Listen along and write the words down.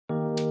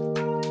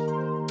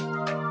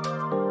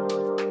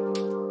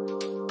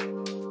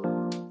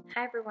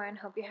everyone,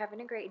 hope you're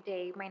having a great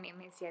day. My name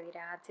is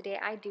Yadira. Today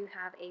I do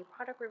have a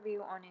product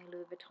review on a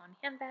Louis Vuitton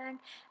handbag.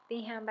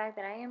 The handbag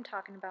that I am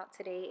talking about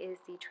today is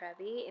the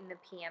Trevi in the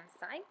PM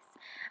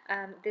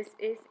size. This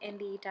is in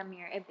the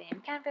Damier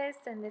Ebene canvas,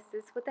 and this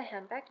is what the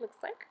handbag looks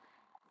like.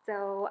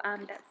 So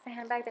that's the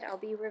handbag that I'll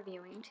be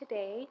reviewing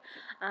today.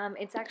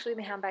 It's actually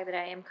the handbag that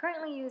I am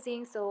currently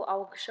using, so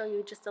I'll show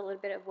you just a little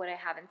bit of what I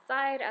have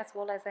inside, as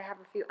well as I have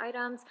a few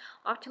items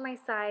off to my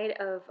side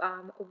of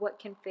what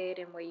can fit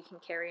and what you can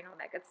carry and all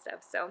that good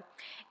stuff. So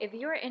if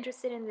you are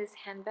interested in this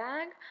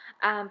handbag,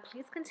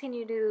 please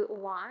continue to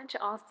watch.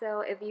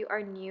 Also, if you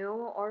are new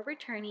or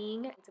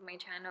returning to my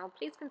channel,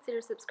 please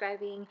consider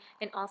subscribing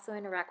and also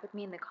interact with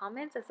me in the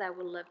comments, as I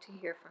would love to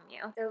hear from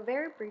you. So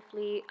very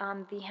briefly,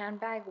 the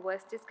handbag was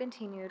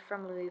discontinued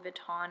from Louis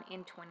Vuitton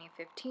in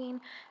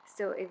 2015.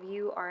 So if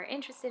you are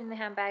interested in the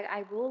handbag,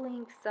 I will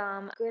link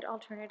some good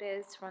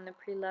alternatives from the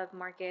pre-loved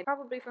market,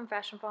 probably from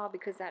Fashion Fall,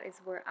 because that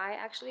is where I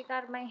actually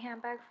got my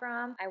handbag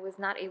from. I was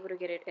not able to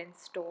get it in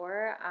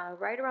store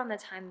right around the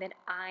time that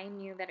I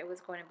knew that it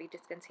was going to be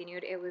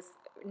discontinued. It was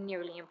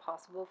nearly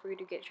impossible for you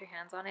to get your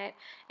hands on it,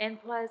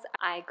 and plus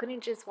I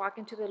couldn't just walk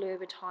into the Louis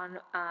Vuitton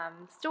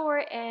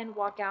store and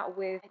walk out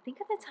with, I think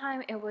at the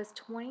time it was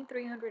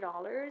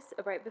 $2,300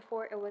 right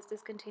before it was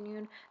discontinued.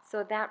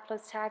 So that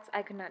plus tax,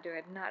 I could not do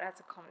it, not as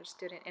a college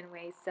student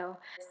anyway. So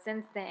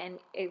since then,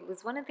 it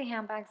was one of the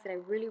handbags that I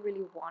really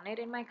wanted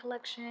in my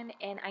collection,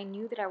 and I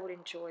knew that I would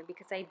enjoy,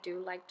 because I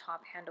do like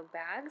top handle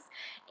bags,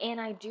 and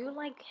I do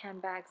like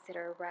handbags that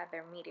are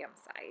rather medium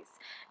size,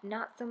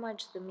 not so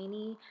much the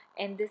mini.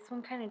 And this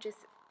one kind of just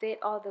fit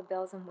all the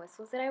bells and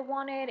whistles that I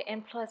wanted,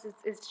 and plus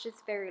it's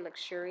just very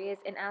luxurious.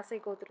 And as I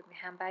go through the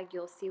handbag,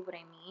 you'll see what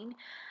I mean,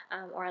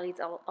 or at least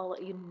I'll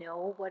let you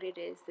know what it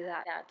is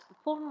that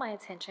pulled my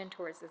attention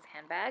towards this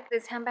handbag.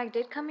 This handbag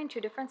did come in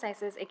two different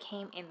sizes. It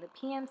came in the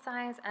PM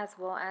size as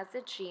well as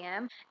the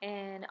GM,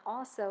 and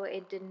also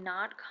it did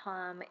not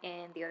come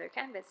in the other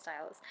canvas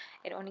styles.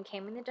 It only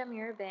came in the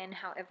Damier Ebene.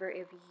 However,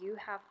 if you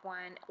have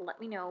one,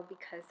 let me know,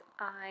 because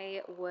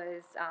I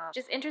was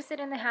just interested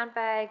in the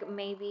handbag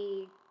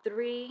maybe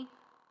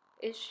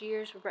 3-ish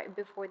years right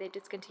before they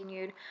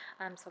discontinued,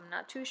 so I'm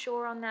not too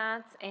sure on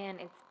that, and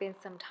it's been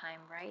some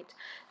time, right?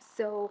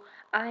 So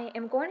I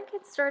am going to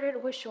get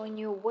started with showing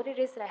you what it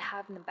is that I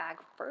have in the bag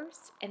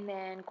first, and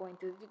then going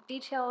through the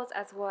details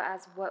as well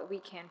as what we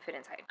can fit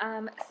inside.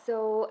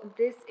 So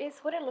this is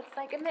what it looks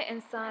like in the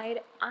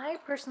inside. I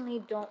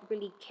personally don't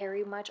really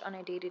carry much on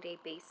a day-to-day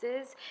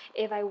basis.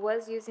 If I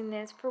was using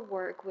this for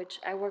work, which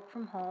I work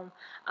from home,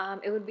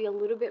 it would be a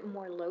little bit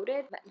more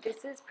loaded, but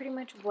this is pretty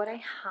much what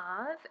I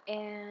have.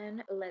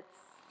 And let's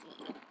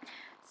see,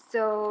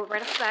 so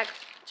right off the back,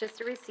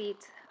 just a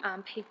receipt,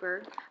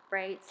 paper,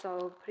 right?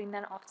 So putting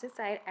that off to the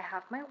side, I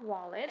have my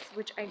wallet,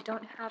 which I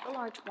don't have a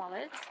large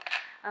wallet.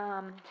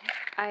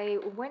 I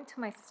went to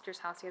my sister's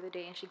house the other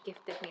day and she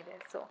gifted me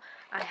this, so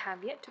I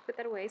have yet to put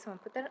that away, so I'm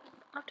gonna put that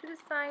off to the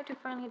side to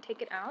finally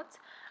take it out.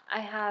 I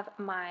have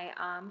my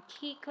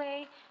key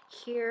clay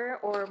here,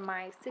 or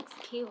my 6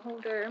 key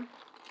holder.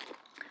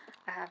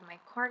 I have my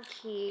car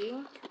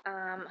key.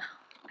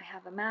 I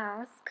have a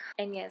mask,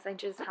 and yes, I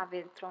just have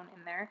it thrown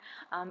in there.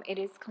 It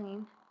is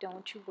clean,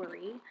 don't you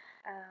worry.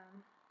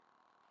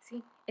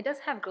 See, it does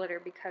have glitter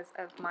because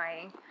of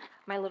my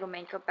little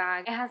makeup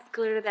bag. It has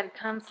glitter that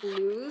comes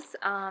loose,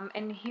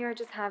 and here I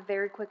just have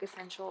very quick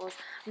essentials.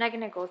 I'm not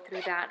gonna go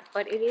through that,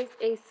 but it is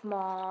a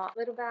small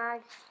little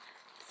bag.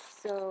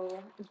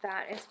 So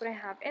that is what I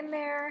have in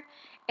there.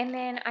 And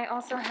then I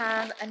also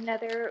have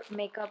another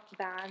makeup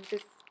bag.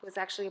 This was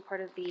actually a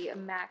part of the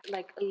MAC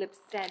lip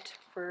set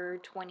for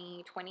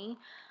 2020,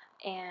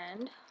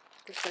 and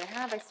this is what I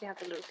have. I still have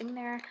the little thing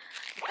there.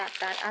 I got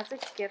that as a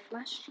gift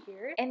last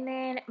year. And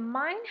then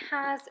mine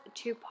has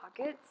 2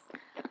 pockets.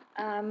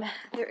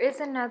 There is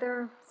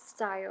another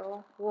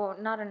style, well,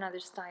 not another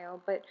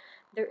style, but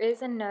there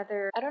is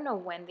another, I don't know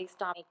when they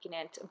stopped making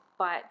it,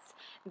 but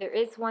there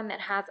is one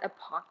that has a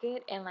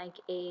pocket and like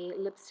a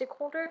lipstick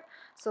holder,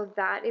 so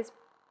that is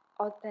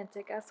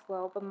authentic as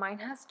well. But mine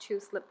has 2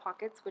 slip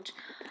pockets, which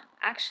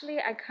actually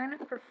I kind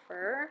of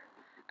prefer.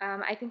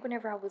 I think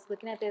whenever I was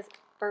looking at this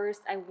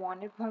first, I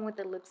wanted one with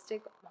the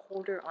lipstick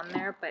holder on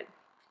there, but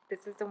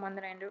this is the one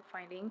that I ended up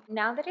finding.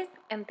 Now that it's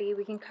empty,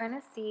 we can kind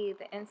of see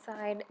the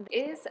inside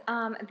is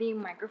the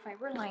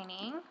microfiber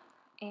lining,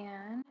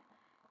 and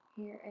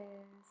here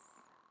is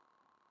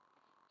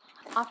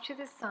off to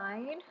the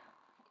side.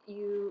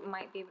 You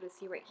might be able to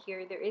see right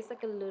here, there is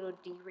like a little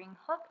D-ring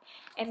hook,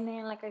 and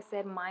then like I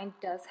said, mine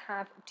does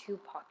have 2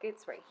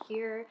 pockets right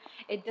here.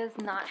 It does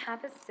not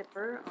have a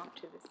zipper off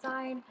to the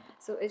side,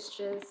 so it's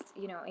just,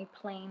 you know, a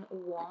plain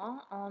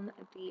wall on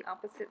the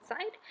opposite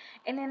side.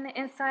 And then the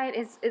inside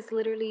is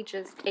literally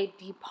just a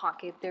deep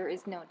pocket. There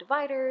is no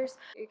dividers.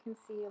 You can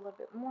see a little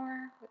bit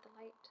more with the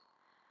light.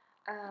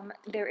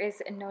 There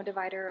is no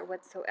divider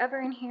whatsoever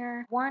in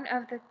here. One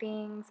of the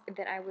things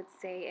that I would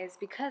say is,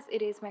 because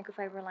it is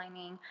microfiber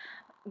lining,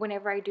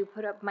 whenever I do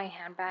put up my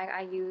handbag,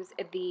 I use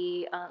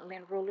the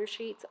lint roller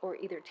sheets or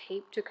either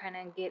tape to kind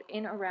of get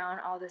in around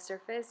all the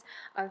surface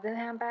of the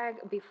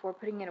handbag before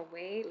putting it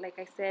away. Like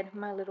I said,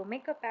 my little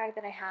makeup bag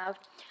that I have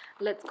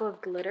lets go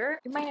of glitter.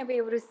 You might not be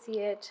able to see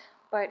it,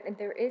 but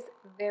there is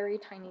very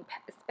tiny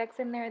specks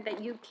in there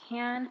that you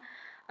can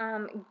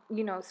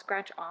you know,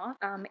 scratch off.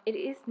 It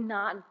is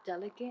not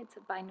delicate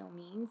by no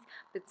means,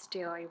 but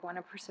still I want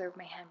to preserve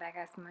my handbag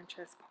as much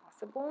as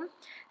possible.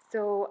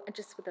 So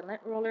just with the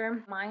lint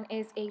roller, mine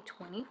is a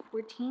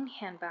 2014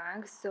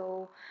 handbag,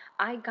 so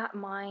I got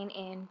mine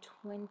in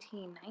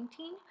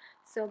 2019,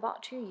 so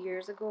about 2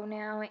 years ago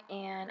now,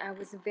 and I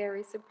was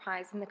very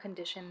surprised in the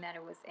condition that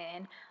it was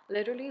in.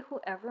 Literally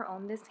whoever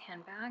owned this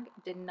handbag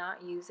did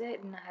not use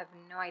it, and I have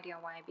no idea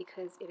why,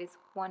 because it is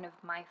one of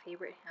my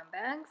favorite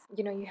handbags.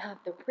 You know, you have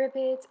the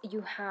rivets,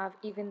 you have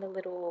even the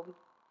little,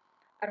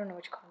 I don't know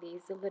what you call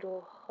these, the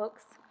little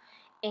hooks,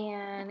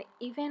 and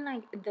even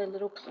like the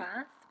little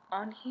clasp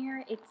on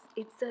here, it's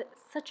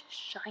such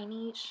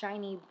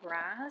shiny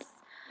brass,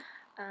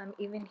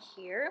 even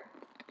here.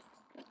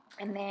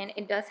 And then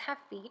it does have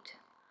feet.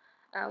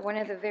 One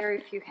of the very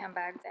few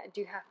handbags that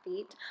do have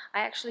feet. I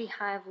actually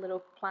have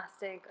little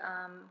plastic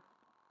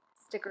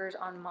stickers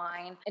on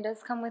mine. It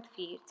does come with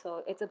feet,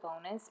 so it's a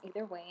bonus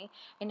either way.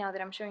 And now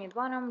that I'm showing you the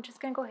bottom, I'm just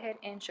gonna go ahead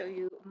and show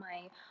you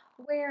my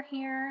wear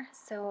here.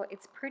 So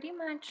it's pretty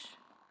much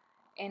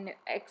in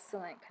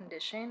excellent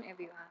condition, if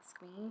you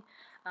ask me.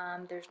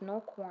 There's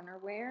no corner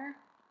wear,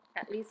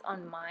 at least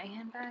on my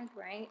handbag,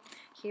 right?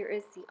 Here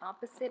is the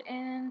opposite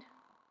end.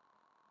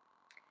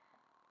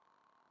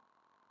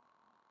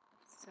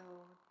 So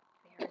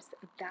there's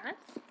that.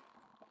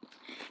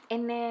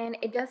 And then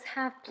it does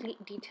have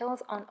pleat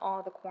details on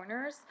all the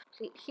corners.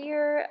 Pleat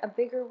here, a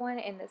bigger one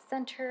in the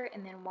center,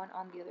 and then one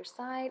on the other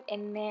side.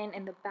 And then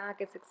in the back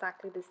it's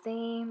exactly the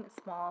same,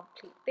 small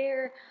pleat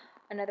there,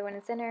 another one in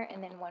the center,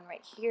 and then one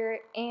right here.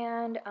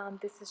 And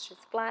this is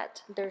just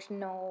flat. There's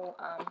no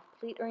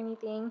pleat or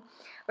anything.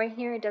 Right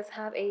here it does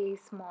have a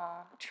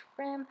small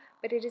trim,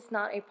 but it is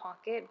not a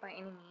pocket by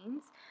any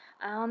means.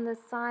 On the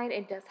side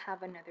it does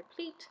have another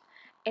pleat,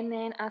 and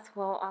then as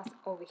well as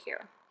over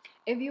here.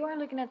 If you are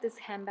looking at this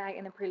handbag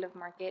in the pre-loved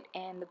market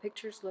and the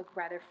pictures look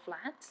rather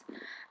flat,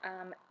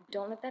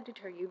 don't let that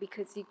deter you,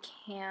 because you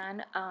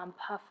can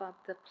puff up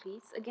the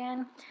pleats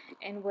again.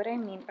 And what I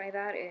mean by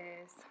that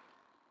is,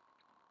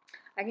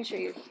 I can show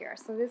you here.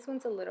 So this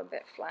one's a little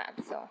bit flat,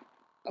 so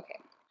okay.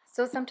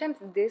 So sometimes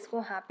this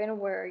will happen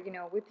where, you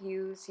know, with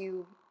use,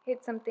 you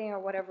hit something or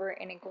whatever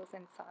and it goes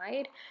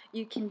inside.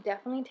 You can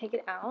definitely take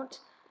it out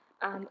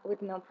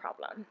with no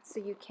problem. So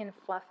you can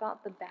fluff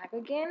out the bag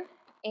again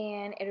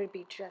and it would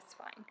be just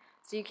fine.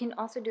 So you can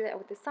also do that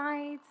with the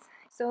sides.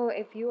 So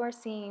if you are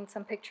seeing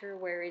some picture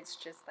where it's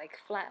just like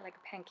flat like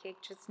a pancake,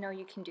 just know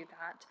you can do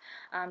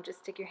that. Just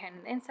stick your hand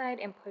on the inside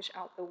and push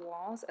out the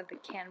walls of the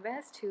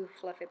canvas to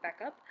fluff it back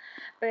up.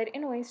 But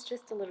anyways,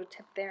 just a little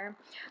tip there.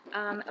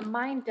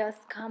 Mine does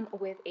come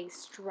with a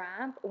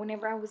strap.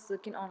 Whenever I was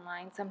looking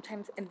online,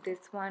 sometimes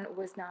this one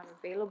was not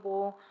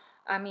available.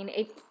 I mean,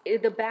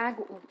 the bag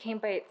came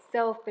by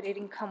itself, but it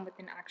didn't come with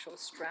an actual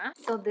strap.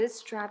 So this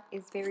strap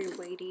is very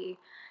weighty.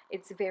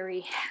 It's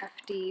very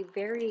hefty.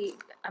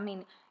 I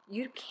mean,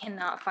 you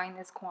cannot find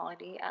this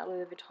quality at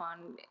Louis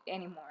Vuitton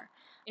anymore.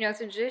 You know,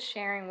 so just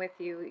sharing with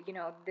you, you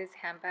know, this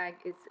handbag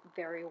is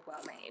very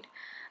well made.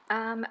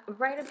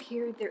 Right up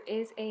here, there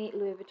is a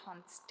Louis Vuitton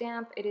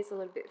stamp. It is a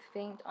little bit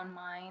faint on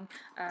mine.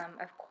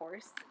 Of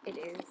course, it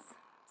is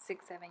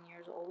 6-7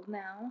 years old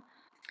now.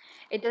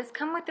 It does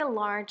come with a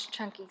large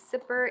chunky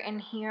zipper,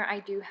 and here I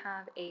do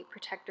have a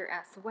protector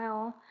as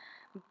well,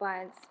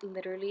 but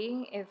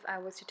literally if I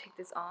was to take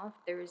this off,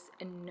 there's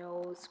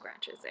no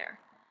scratches there.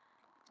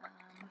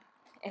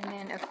 And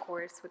then of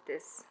course with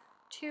this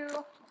too,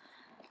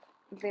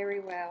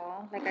 very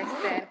well, like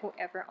I said,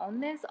 whoever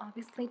owned this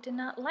obviously did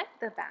not like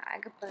the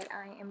bag, but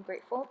I am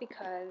grateful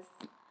because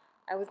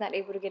I was not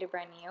able to get it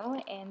brand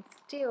new and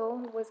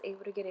still was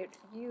able to get it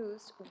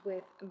used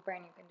with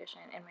brand new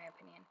condition, in my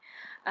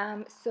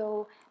opinion.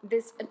 So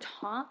this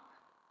top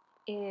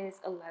is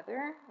a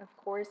leather, of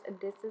course.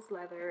 This is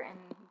leather, and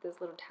this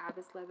little tab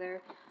is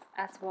leather,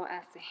 as well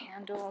as the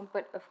handle.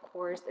 But of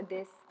course,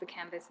 the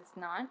canvas is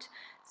not.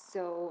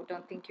 So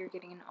don't think you're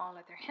getting an all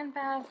leather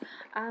handbag.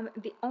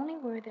 The only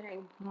wear that I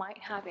might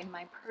have in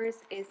my purse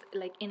is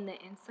like in the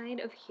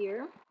inside of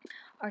here.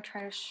 I'll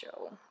try to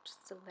show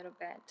just a little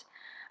bit.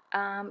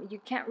 You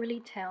can't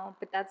really tell,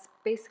 but that's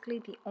basically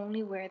the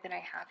only wear that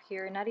I have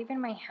here. Not even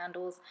my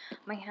handles.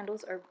 My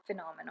handles are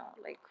phenomenal.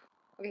 Like,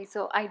 okay,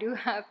 so I do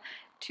have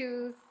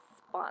 2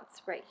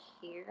 spots right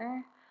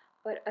here,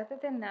 but other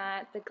than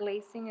that, the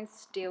glazing is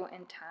still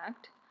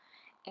intact,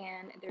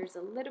 and there's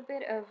a little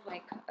bit of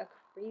like a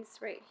crease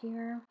right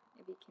here,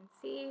 if you can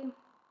see.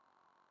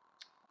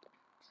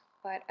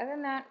 But other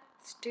than that,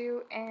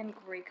 still in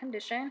great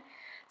condition.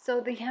 So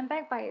the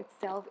handbag by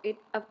itself, it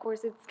of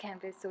course it's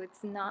canvas, so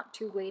it's not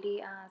too weighty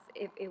as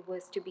if it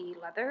was to be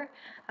leather.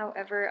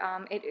 However,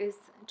 it is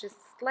just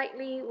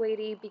slightly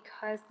weighty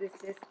because this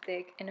is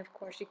thick, and of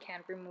course you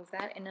can't remove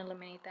that and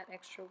eliminate that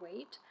extra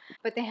weight.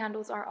 But the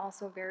handles are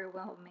also very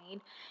well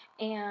made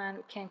and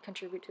can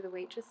contribute to the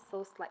weight just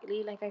so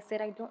slightly. Like I said,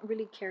 I don't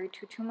really carry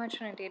too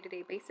much on a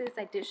day-to-day basis.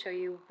 I did show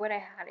you what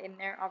I had in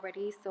there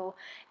already, so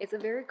it's a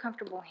very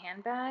comfortable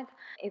handbag.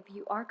 If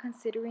you are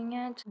considering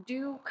it,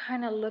 do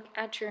kind of look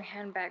at your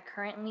handbag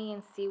currently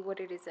and see what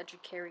it is that you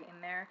carry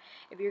in there.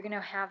 If you're gonna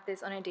have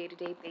this on a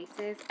day-to-day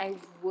basis, I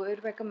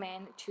would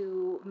recommend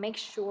to make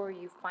sure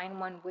you find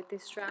one with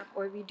this strap,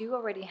 or if you do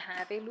already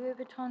have a Louis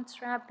Vuitton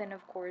strap, then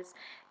of course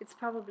it's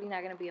probably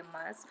not gonna be a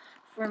must.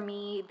 For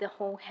me, the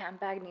whole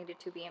handbag needed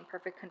to be in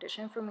perfect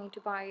condition for me to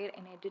buy it,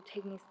 and it did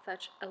take me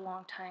such a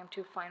long time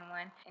to find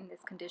one in this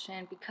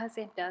condition because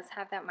it does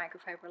have that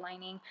microfiber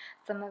lining.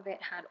 Some of it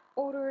had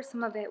odor,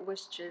 some of it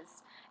was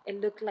just, it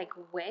looked like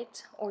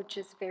wet or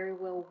just very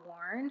well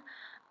worn.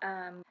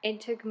 It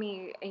took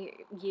me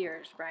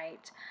years,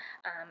 right?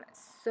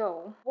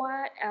 So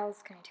what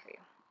else can I tell you?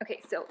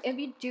 Okay, so if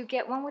you do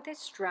get one with a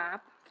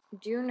strap,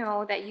 do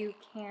know that you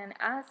can,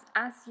 as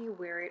you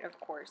wear it, of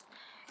course,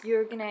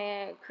 you're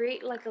gonna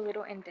create like a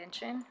little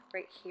indentation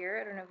right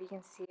here. I don't know if you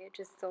can see it,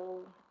 just so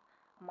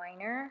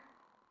minor.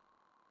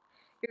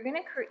 You're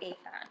gonna create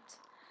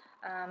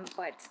that,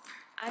 but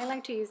I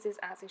like to use this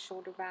as a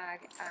shoulder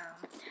bag,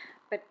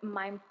 but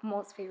my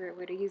most favorite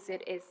way to use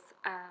it is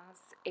as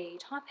a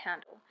top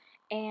handle.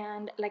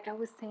 And like I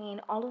was saying,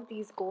 all of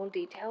these gold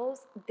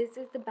details, this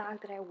is the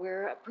bag that I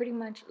wear pretty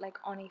much like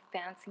on a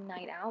fancy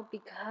night out,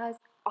 because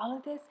all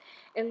of this,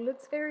 it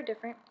looks very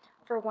different.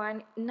 For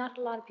one, not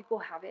a lot of people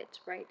have it,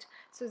 right?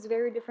 So it's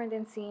very different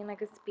than seeing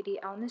like a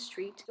Speedy out on the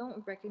street.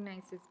 Don't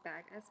recognize this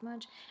bag as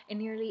much, and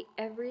nearly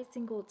every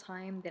single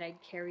time that I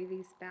carry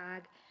this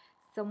bag,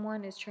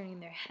 someone is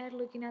turning their head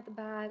looking at the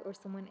bag, or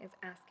someone is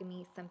asking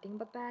me something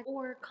about the bag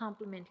or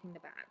complimenting the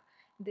bag.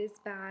 This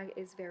bag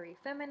is very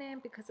feminine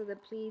because of the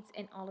pleats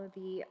and all of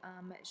the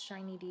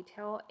shiny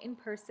detail. In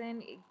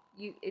person,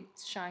 it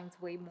shines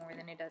way more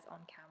than it does on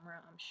camera,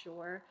 I'm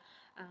sure.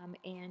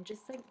 And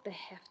just like the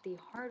hefty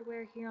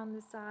hardware here on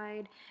the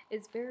side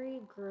is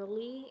very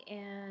girly,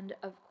 and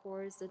of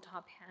course the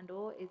top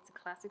handle is a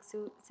classic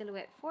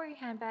silhouette for a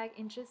handbag,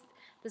 and just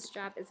the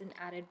strap is an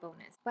added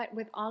bonus. But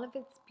with all of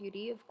its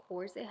beauty, of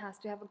course it has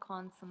to have a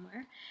con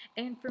somewhere,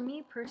 and for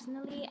me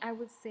personally, I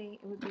would say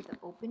it would be the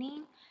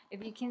opening.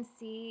 If you can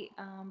see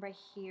right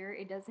here,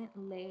 it doesn't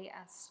lay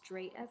as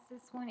straight as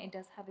this one. It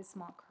does have a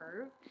small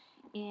curve,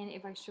 and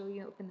if I show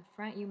you up in the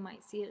front, you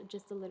might see it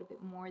just a little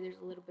bit more. There's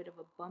a little bit of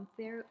a bump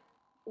there,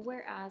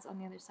 whereas on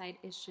the other side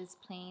it's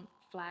just plain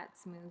flat,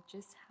 smooth,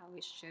 just how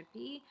it should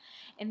be.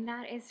 And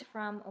that is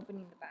from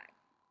opening the bag,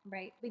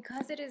 right?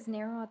 Because it is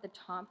narrow at the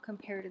top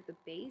compared to the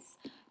base,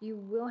 you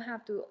will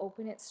have to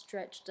open it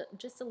stretched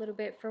just a little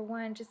bit. For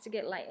one, just to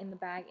get light in the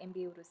bag and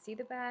be able to see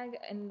the bag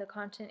and the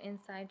content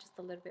inside just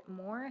a little bit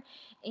more,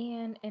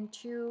 and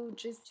two,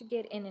 just to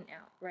get in and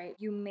out, right?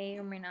 You may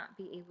or may not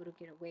be able to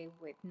get away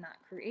with not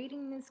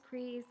creating this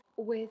crease.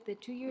 With the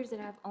 2 years that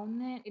I've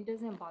owned it, it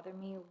doesn't bother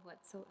me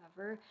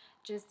whatsoever.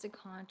 Just a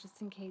con,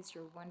 just in case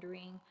you're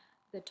wondering,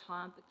 the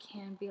top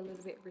can be a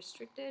little bit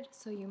restricted,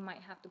 so you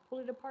might have to pull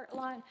it apart a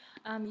lot.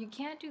 You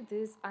can't do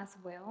this as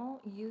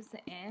well, use the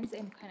ends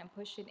and kind of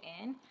push it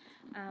in,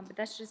 but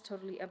that's just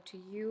totally up to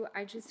you.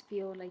 I just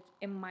feel like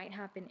it might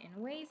happen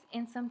anyways,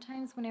 and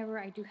sometimes whenever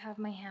I do have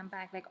my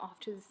handbag like off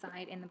to the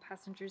side in the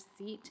passenger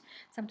seat,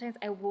 sometimes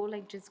I will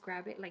like just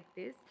grab it like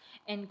this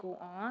and go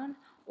on,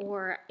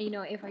 or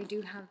if I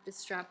do have the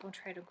strap, I'll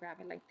try to grab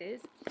it like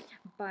this,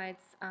 but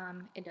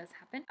it does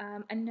happen.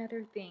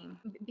 Another thing,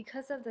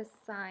 because of the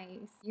size,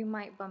 you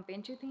might bump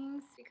into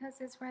things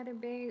because it's rather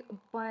big,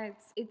 but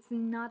it's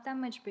not that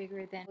much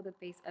bigger than the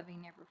base of a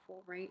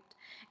Neverfull, right?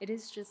 It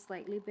is just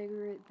slightly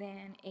bigger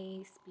than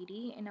a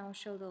Speedy, and I'll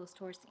show those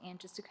towards the end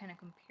just to kind of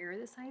compare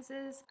the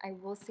sizes. I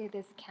will say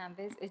this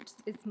canvas,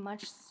 it's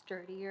much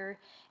sturdier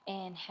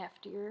and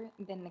heftier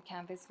than the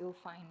canvas you'll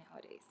find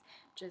nowadays,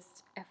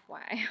 just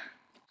FYI.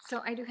 So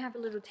I do have a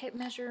little tape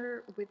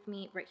measure with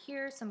me right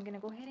here, so I'm going to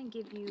go ahead and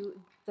give you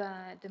the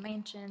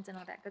dimensions and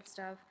all that good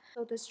stuff.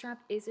 So the strap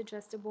is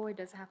adjustable. It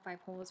does have 5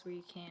 holes where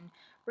you can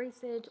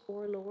raise it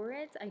or lower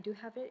it. I do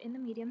have it in the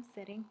medium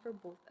setting for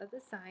both of the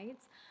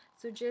sides.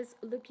 So just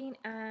looking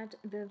at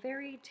the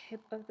very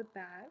tip of the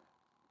bag,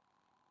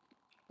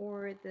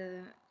 or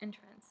the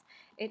entrance,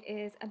 it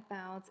is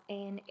about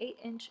an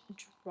 8-inch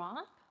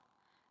drop.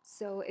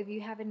 So if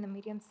you have it in the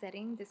medium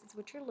setting, this is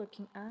what you're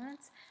looking at.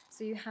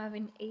 So you have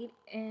an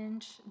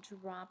 8-inch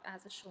drop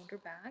as a shoulder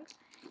bag,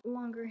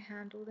 longer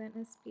handle than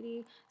a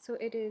Speedy. So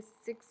it is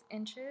 6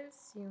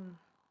 inches. You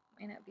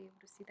might not be able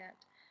to see that,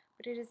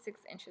 but it is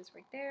 6 inches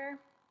right there.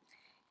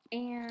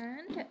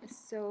 And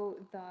so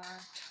the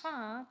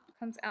top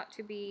comes out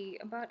to be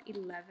about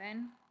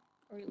 11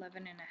 or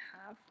 11 and a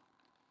half.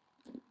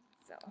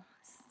 So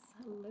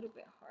it's a little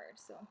bit hard.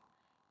 So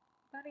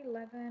about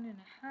 11 and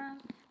a half,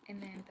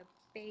 and then the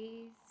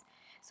base.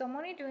 So I'm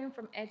only doing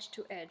from edge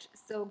to edge.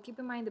 So keep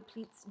in mind the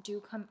pleats do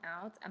come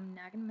out. I'm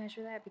not going to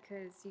measure that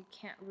because you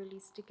can't really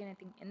stick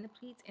anything in the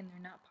pleats and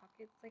they're not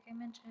pockets like I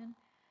mentioned.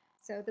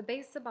 So the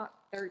base is about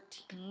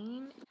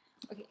 13.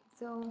 Okay,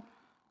 so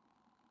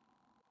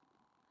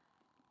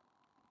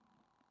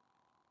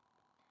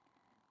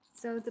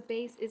the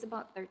base is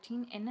about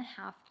 13.5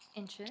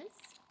 inches,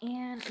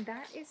 and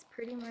that is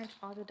pretty much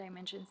all the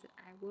dimensions that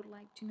I would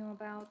like to know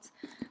about.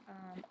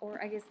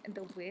 Or I guess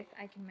the width,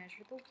 I can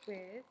measure the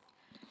width,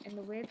 and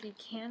the width you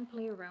can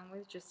play around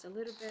with just a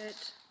little bit.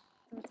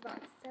 So it's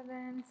about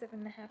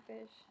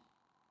 7.5-ish.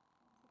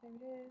 So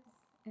there it is.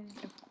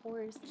 And of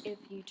course, if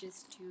you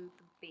just do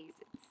the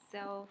base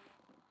itself,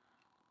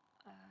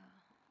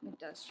 it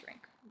does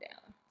shrink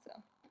down. So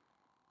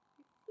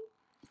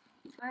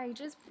I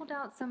just pulled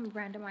out some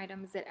random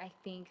items that I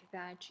think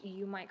that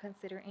you might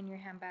consider in your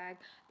handbag.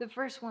 The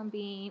first one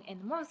being,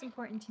 and the most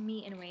important to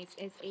me anyways,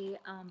 is a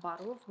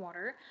bottle of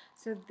water.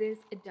 So this,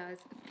 it does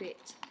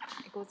fit.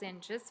 It goes in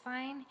just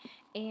fine,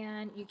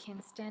 and you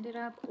can stand it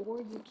up or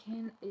you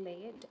can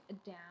lay it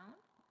down.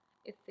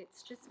 It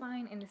fits just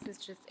fine, and this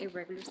is just a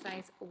regular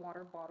size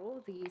water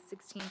bottle, the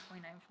 16.9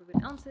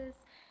 fluid ounces.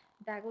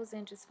 That goes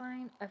in just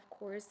fine. Of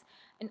course,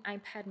 an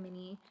iPad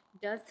mini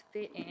does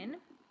fit in.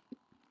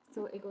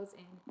 So it goes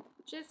in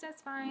just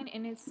as fine,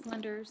 and it's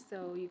slender,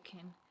 so you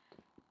can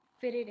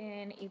fit it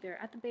in either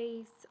at the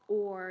base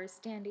or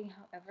standing.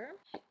 However,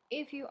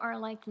 if you are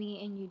like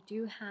me and you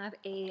do have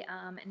a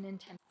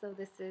Nintendo, so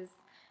this is,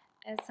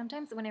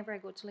 sometimes whenever I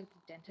go to like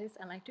the dentist,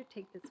 I like to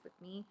take this with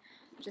me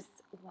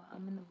just while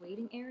I'm in the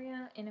waiting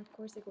area, and of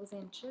course it goes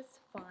in just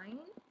fine,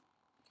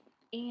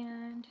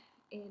 and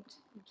you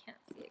can't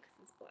see it because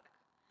it's black.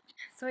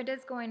 So it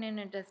does go in and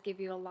it does give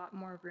you a lot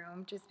more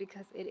room just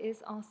because it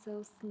is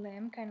also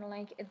slim, kind of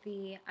like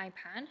the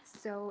iPad.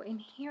 So in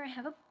here I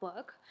have a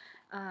book.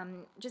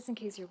 Just in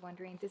case you're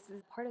wondering, this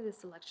is part of the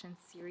selection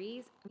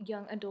series,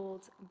 young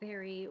adult,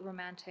 very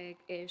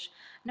romantic-ish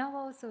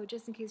novel. So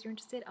just in case you're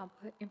interested, I'll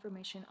put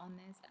information on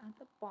this at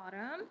the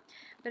bottom.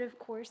 But of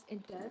course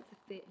it does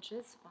fit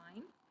just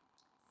fine.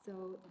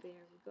 So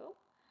there we go.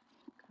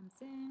 Comes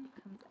in,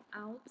 comes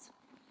out,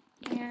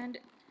 and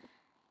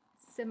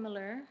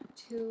similar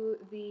to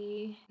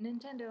the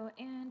Nintendo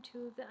and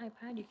to the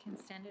iPad, you can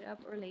stand it up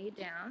or lay it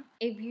down.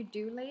 If you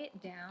do lay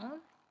it down,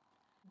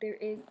 there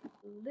is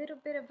a little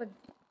bit of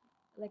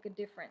a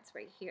difference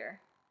right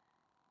here.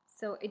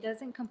 So it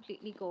doesn't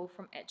completely go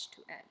from edge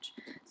to edge.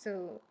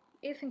 So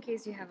if in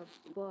case you have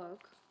a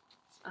book,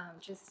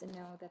 just to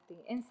know that the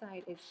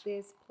inside is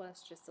this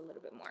plus just a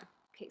little bit more.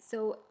 Okay,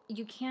 so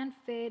you can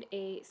fit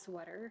a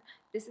sweater.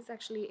 This is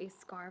actually a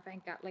scarf.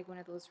 I got like one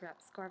of those wrap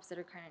scarves that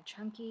are kind of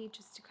chunky,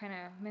 just to kind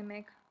of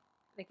mimic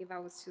like if I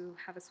was to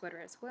have a sweater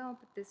as well,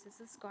 but this is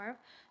a scarf.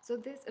 So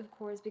this, of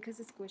course, because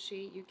it's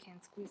squishy, you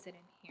can squeeze it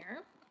in here,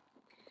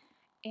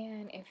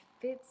 and it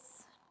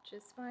fits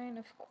just fine.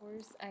 Of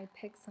course, I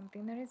picked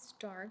something that is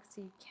dark,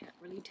 so you can't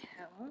really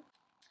tell.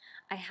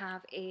 I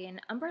have an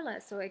umbrella,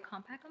 so a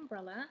compact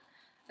umbrella,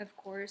 of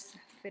course,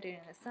 fit it in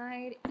the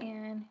side,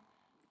 and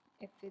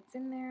it fits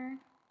in there. You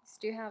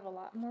still have a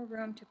lot more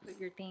room to put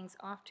your things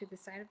off to the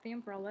side of the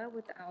umbrella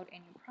without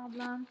any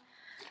problem.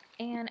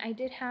 And I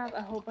did have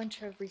a whole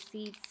bunch of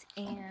receipts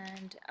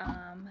and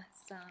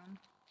some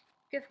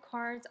gift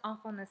cards off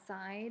on the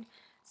side.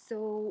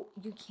 So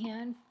you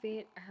can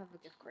fit, I have a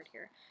gift card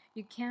here.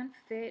 You can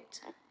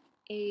fit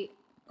a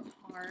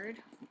card.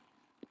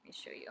 Let me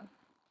show you.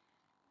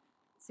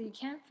 So you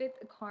can fit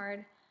the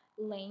card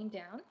laying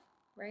down,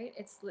 right?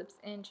 It slips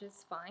in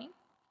just fine.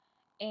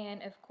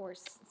 And of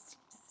course,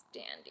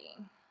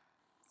 standing.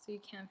 So you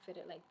can fit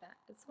it like that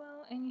as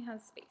well, and you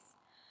have space.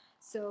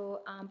 So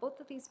both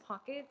of these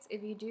pockets,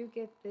 if you do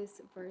get this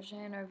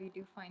version, or if you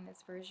do find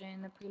this version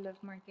in the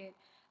pre-loved market,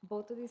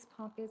 both of these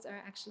pockets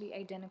are actually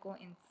identical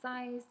in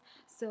size.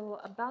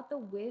 So about the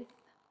width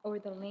or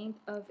the length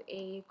of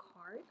a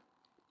card,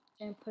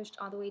 and pushed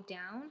all the way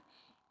down,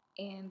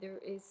 and there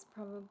is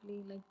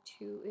probably like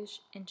 2-ish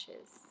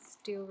inches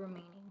still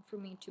remaining for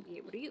me to be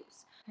able to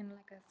use. Kind of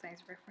like a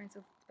size reference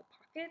of the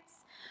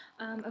pockets.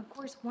 Of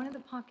course, one of the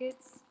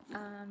pockets,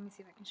 let me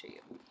see if I can show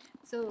you.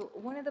 So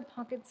one of the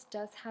pockets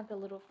does have the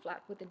little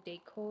flap with the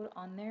date code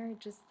on there,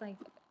 just like,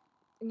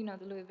 you know,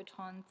 the Louis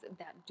Vuittons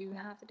that do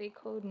have the date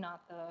code,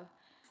 not the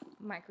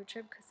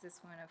microchip, because this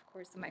one, of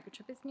course, the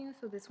microchip is new,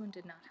 so this one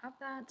did not have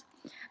that.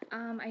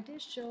 I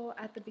did show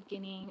at the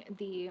beginning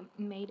the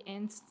made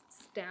in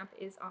stamp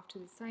is off to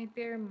the side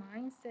there.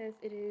 Mine says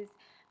it is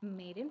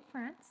made in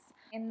France.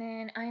 And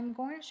then I'm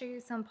going to show you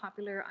some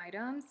popular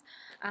items.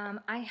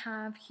 I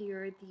have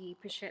here the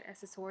Pochette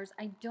Accessoires.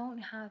 I don't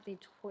have the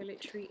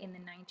toiletry in the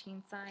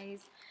 19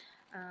 size.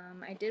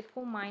 I did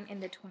pull mine in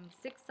the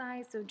 26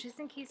 size, so just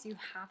in case you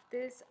have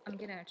this, I'm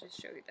gonna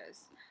just show you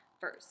this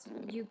first.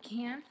 You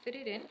can fit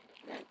it in,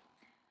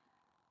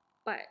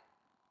 but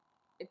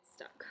it's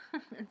stuck.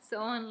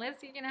 So unless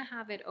you're gonna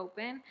have it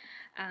open,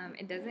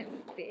 it doesn't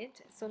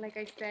fit. So like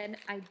I said,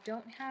 I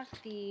don't have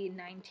the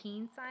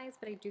 19 size,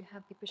 but I do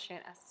have the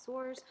Pochette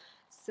Accessoires.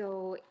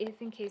 So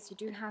if in case you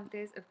do have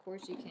this, of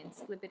course you can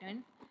slip it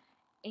in,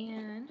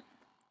 and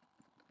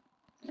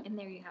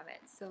there you have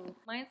it. So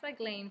mine's like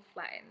laying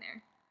flat in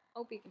there.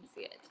 Hope you can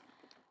see it.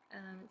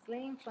 It's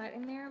laying flat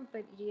in there,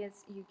 but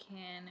yes, you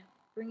can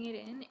bring it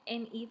in,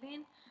 and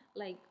even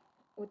like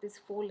with this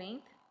full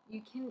length,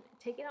 you can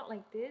take it out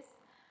like this,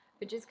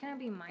 but just kind of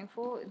be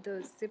mindful,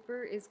 the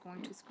zipper is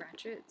going to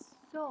scratch it.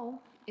 So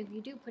if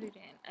you do put it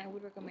in, I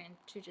would recommend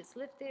to just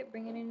lift it,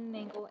 bring it in an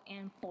angle,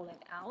 and pull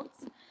it out,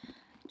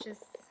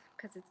 just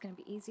because it's going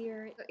to be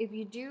easier. So if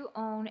you do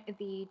own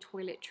the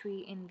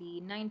toiletry in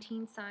the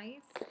 19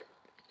 size,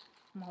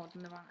 I'm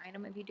holding the wrong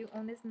item. If you do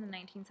own this in the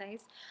 19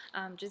 size,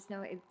 just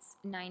know it's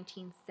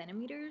 19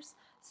 centimeters.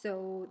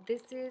 So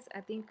this is, I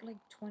think, like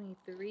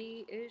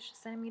 23-ish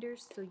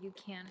centimeters. So you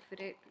can fit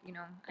it, you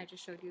know, I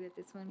just showed you that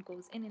this one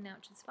goes in and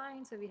out just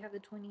fine. So if you have the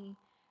 20,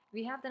 if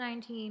you have the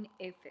 19,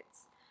 it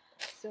fits.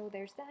 So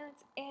there's that.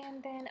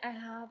 And then I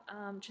have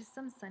just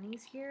some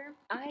sunnies here.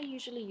 I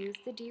usually use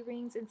the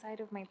D-rings inside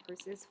of my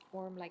purses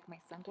for like my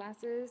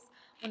sunglasses.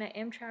 When I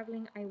am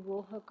traveling, I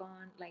will hook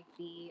on like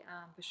the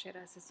Pochette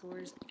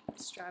Accessoires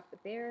strap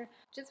there.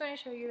 Just want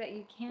to show you that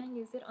you can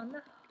use it on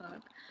the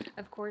hook.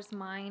 Of course,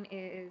 mine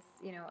is,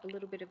 you know, a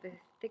little bit of a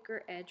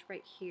thicker edge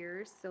right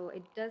here, so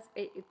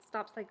it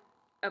stops like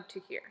up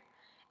to here.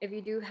 If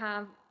you do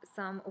have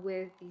some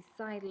with the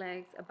side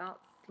legs about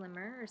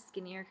slimmer or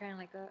skinnier, kind of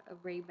like a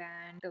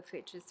Ray-Ban, they'll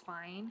fit just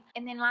fine.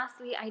 And then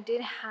lastly, I did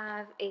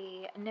have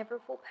a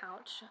Neverfull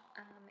pouch,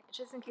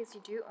 just in case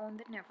you do own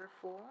the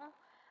Neverfull.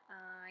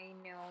 I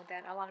know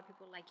that a lot of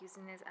people like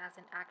using this as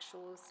an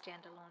actual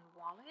standalone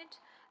wallet.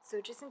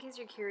 So just in case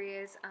you're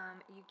curious,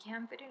 you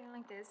can fit it in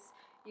like this.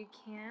 You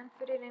can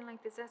fit it in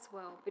like this as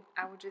well, but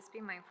I would just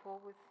be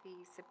mindful with the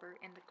zipper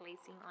and the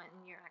glazing on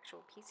your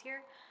actual piece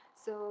here.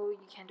 So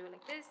you can do it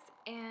like this,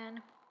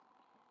 and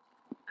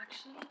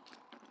actually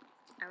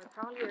I would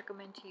probably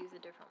recommend to use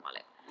a different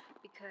wallet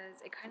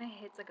because it kind of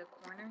hits like a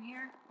corner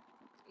here.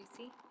 You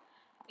see?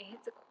 It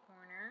hits a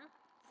corner,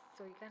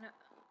 so you kind of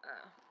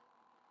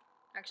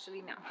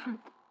actually no.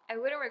 I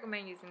wouldn't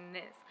recommend using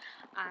this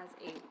as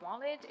a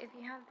wallet if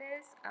you have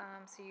this.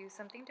 So use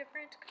something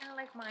different, kind of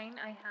like mine.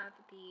 I have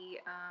the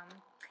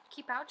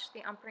key pouch,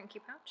 the print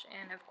key pouch,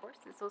 and of course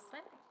it's so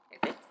slim.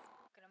 It fits.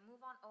 I'm gonna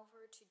move on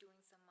over to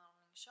doing some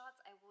modeling shots.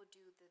 I will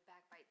do the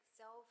bag by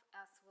itself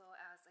as well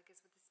as I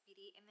guess with the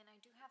Speedy, and then I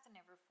do have the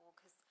Neverfull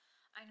because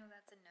I know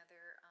that's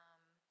another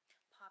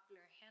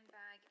popular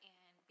handbag,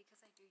 and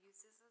because I do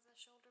use this as a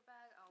shoulder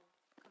bag, I'll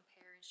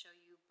compare and show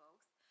you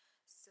both.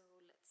 So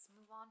let's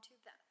move on to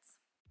that.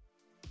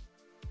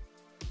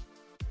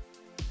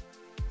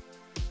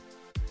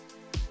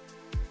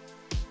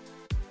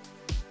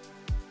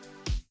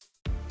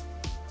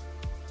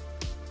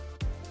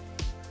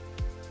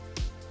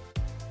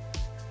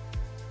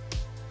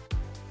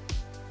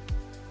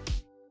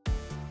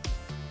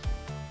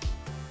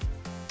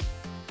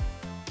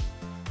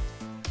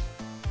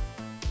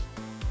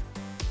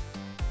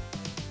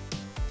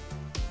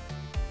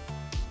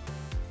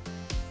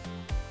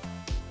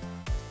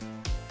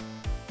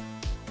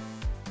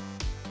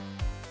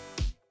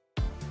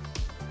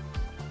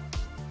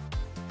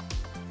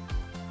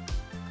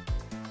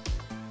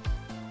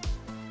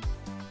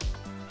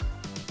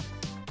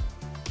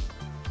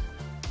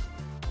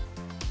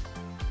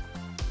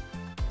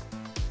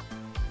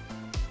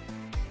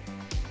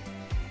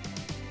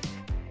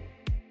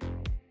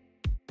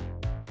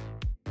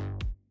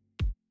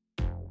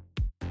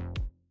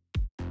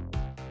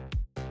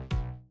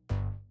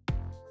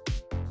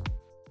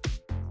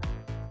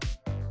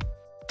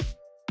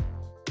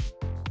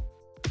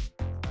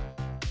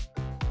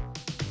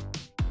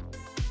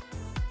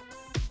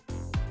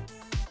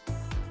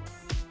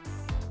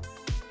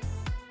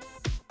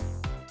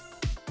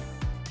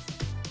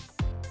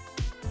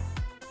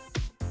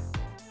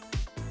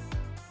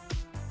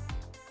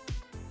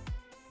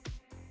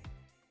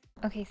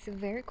 Okay, so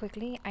very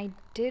quickly, I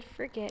did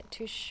forget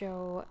to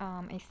show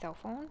a cell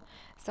phone.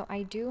 So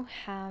I do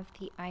have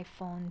the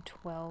iPhone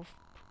 12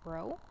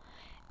 Pro,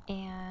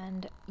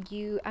 and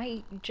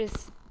I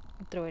just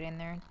throw it in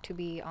there, to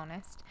be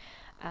honest,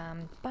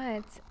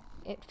 but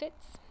it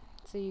fits.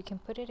 So you can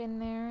put it in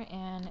there,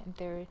 and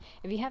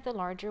if you have the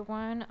larger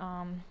one,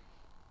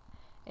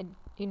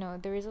 you know,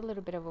 there is a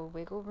little bit of a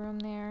wiggle room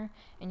there,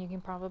 and you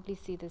can probably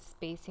see the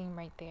spacing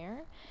right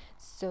there.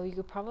 So you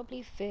could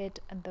probably fit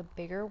the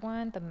bigger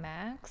one, the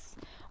Max,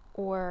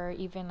 or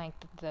even like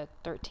the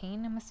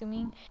 13, I'm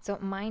assuming. So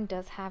mine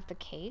does have the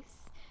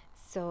case,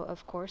 so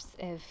of course,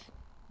 if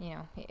you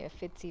know, it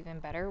fits even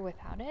better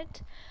without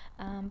it.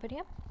 But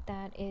yep,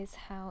 that is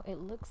how it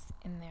looks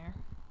in there.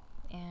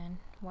 And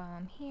while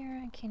I'm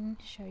here, I can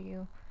show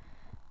you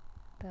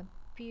the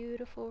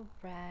beautiful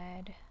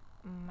red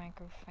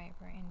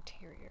microfiber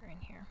interior in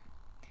here.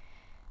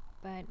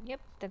 But yep,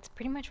 that's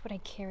pretty much what I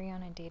carry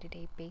on a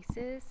day-to-day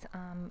basis.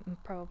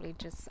 Probably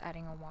just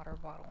adding a water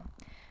bottle.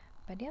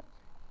 But yep,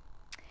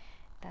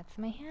 that's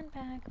my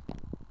handbag.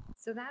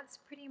 So that's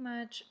pretty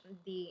much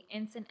the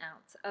ins and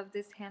outs of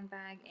this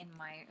handbag in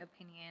my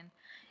opinion.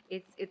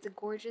 It's a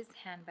gorgeous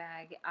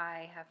handbag.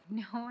 I have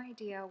no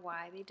idea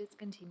why they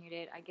discontinued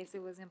it. I guess it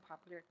wasn't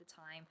popular at the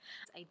time.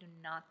 I do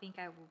not think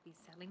I will be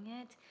selling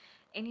it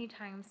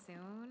anytime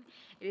soon.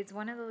 It is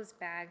one of those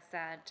bags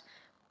that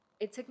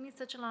it took me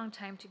such a long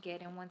time to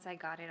get, and once I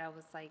got it I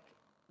was like,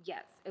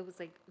 yes, it was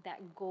like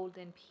that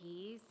golden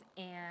piece.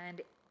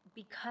 And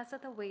because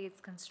of the way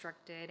it's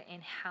constructed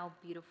and how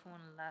beautiful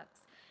it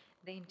looks,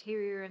 the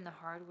interior and the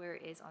hardware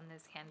is on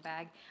this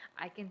handbag,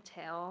 I can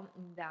tell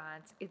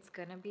that it's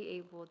gonna be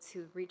able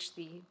to reach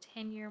the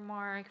 10-year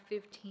mark,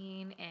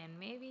 15, and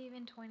maybe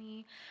even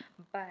 20.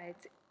 But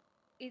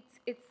it's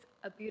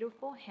a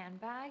beautiful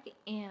handbag,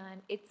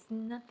 and it's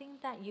nothing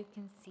that you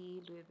can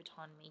see Louis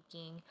Vuitton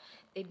making.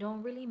 They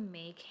don't really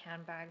make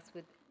handbags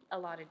with a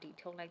lot of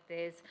detail like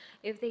this.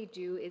 If they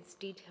do, it's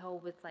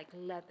detail with like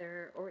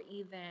leather or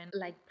even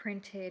like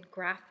printed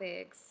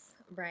graphics,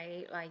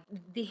 right? Like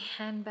the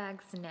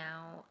handbags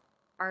now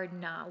are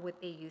not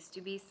what they used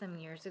to be some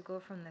years ago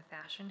from the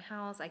fashion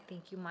house. I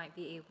think you might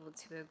be able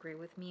to agree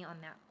with me on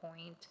that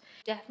point.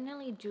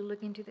 Definitely do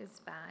look into this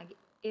bag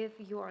if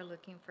you are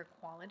looking for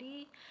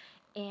quality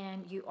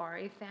and you are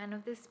a fan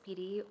of the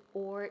Speedy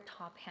or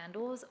top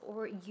handles,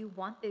 or you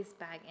want this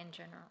bag in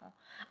general.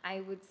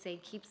 I would say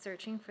keep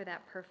searching for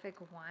that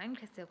perfect one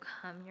because they'll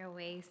come your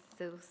way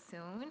so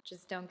soon.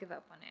 Just don't give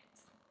up on it.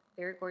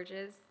 Very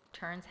gorgeous,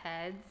 turns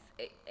heads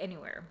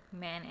anywhere,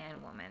 man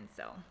and woman.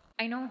 So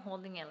I know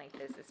holding it like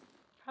this is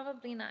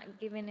probably not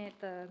giving it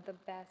the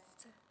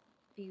best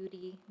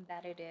beauty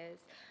that it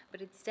is,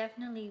 but it's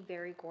definitely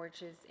very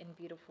gorgeous and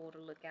beautiful to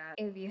look at.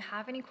 If you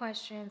have any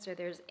questions or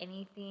there's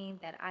anything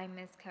that I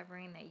missed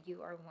covering that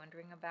you are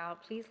wondering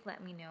about, please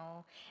let me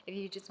know. If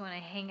you just want to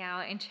hang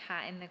out and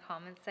chat in the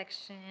comment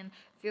section,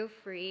 feel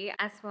free,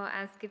 as well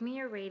as give me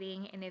a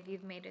rating. And if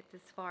you've made it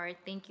this far,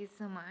 thank you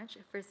so much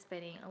for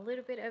spending a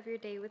little bit of your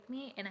day with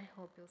me, and I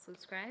hope you'll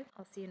subscribe.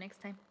 I'll see you next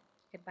time.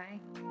 Goodbye.